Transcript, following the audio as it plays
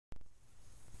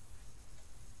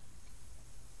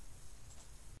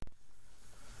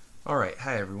Alright,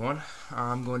 hi everyone.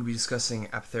 I'm going to be discussing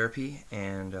apitherapy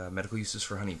and medical uses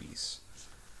for honeybees.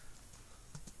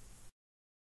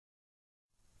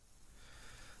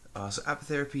 So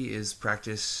apitherapy is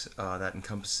practice that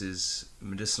encompasses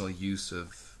medicinal use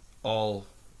of all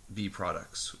bee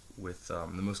products, with the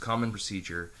most common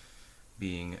procedure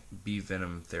being bee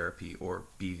venom therapy, or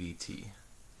BVT.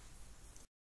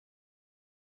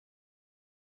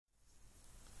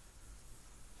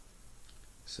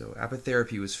 So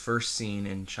apitherapy was first seen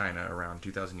in China around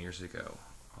 2,000 years ago,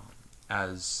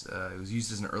 as it was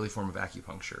used as an early form of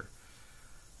acupuncture.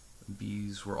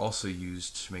 Bees were also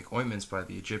used to make ointments by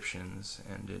the Egyptians,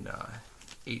 and in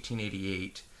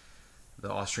 1888,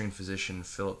 the Austrian physician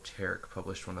Philip Terek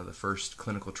published one of the first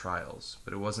clinical trials,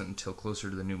 but it wasn't until closer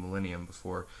to the new millennium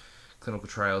before clinical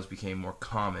trials became more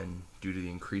common due to the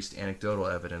increased anecdotal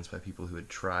evidence by people who had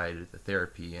tried the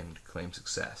therapy and claimed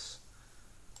success.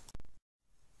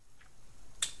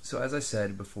 So as I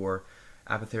said before,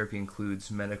 apitherapy includes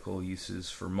medical uses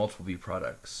for multiple bee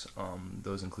products,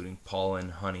 those including pollen,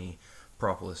 honey,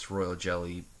 propolis, royal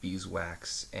jelly,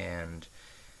 beeswax, and,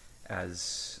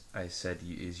 as I said,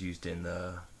 is used in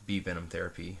the bee venom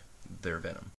therapy, their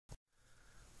venom.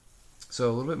 So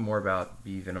a little bit more about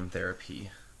bee venom therapy.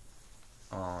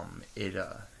 It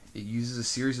uses a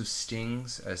series of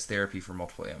stings as therapy for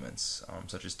multiple ailments,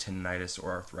 such as tendinitis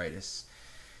or arthritis,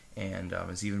 and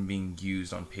is even being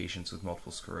used on patients with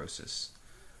multiple sclerosis.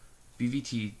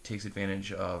 BVT takes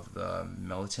advantage of the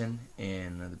melittin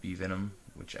in the bee venom,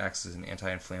 which acts as an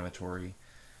anti-inflammatory,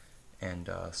 and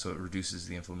so it reduces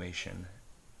the inflammation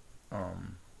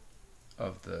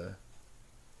of the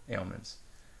ailments.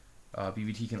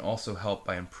 BVT can also help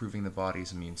by improving the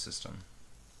body's immune system.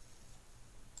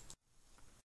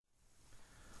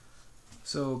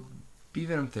 So bee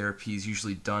venom therapy is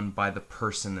usually done by the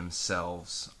person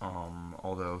themselves,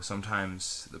 although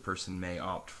sometimes the person may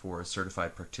opt for a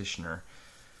certified practitioner,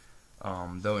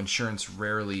 though insurance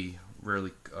rarely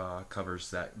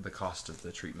covers the cost of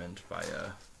the treatment by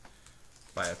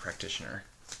a practitioner.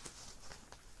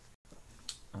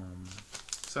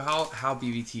 So how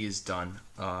BVT is done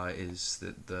is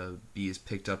that the bee is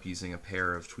picked up using a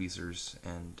pair of tweezers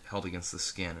and held against the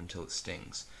skin until it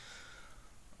stings.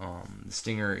 The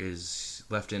stinger is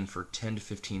left in for 10 to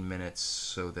 15 minutes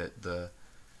so that the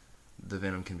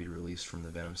venom can be released from the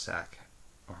venom sac.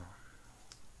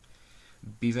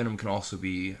 Bee venom can also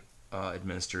be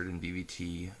administered in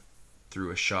BVT through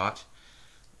a shot,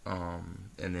 and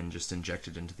then just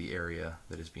injected into the area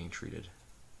that is being treated.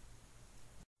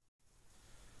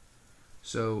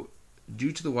 So,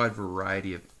 due to the wide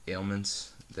variety of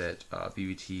ailments that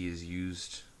BVT is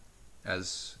used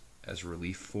as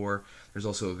relief for, there's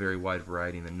also a very wide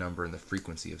variety in the number and the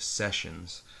frequency of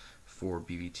sessions for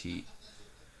BVT.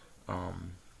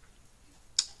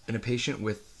 In a patient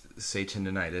with, say,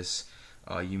 tendinitis,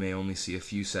 you may only see a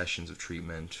few sessions of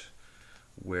treatment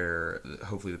where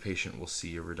hopefully the patient will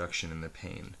see a reduction in the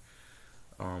pain.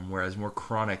 Whereas more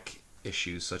chronic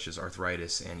issues such as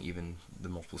arthritis and even the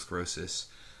multiple sclerosis,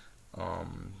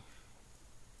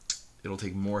 it'll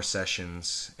take more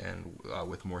sessions and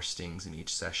with more stings in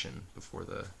each session before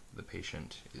the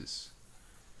patient is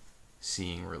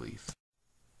seeing relief.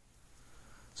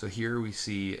 So here we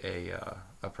see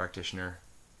a practitioner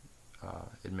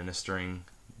administering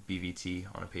BVT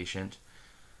on a patient,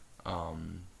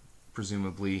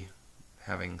 presumably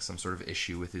having some sort of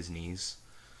issue with his knees.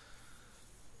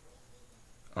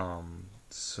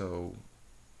 So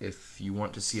if you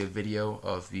want to see a video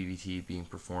of BVT being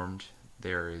performed,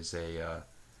 there is a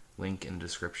link in the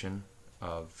description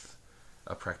of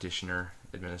a practitioner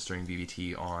administering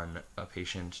BVT on a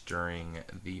patient during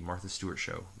the Martha Stewart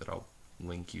show that I'll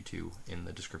link you to in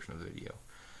the description of the video.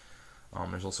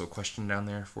 There's also a question down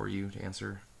there for you to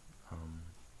answer.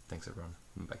 Thanks everyone.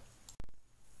 Bye.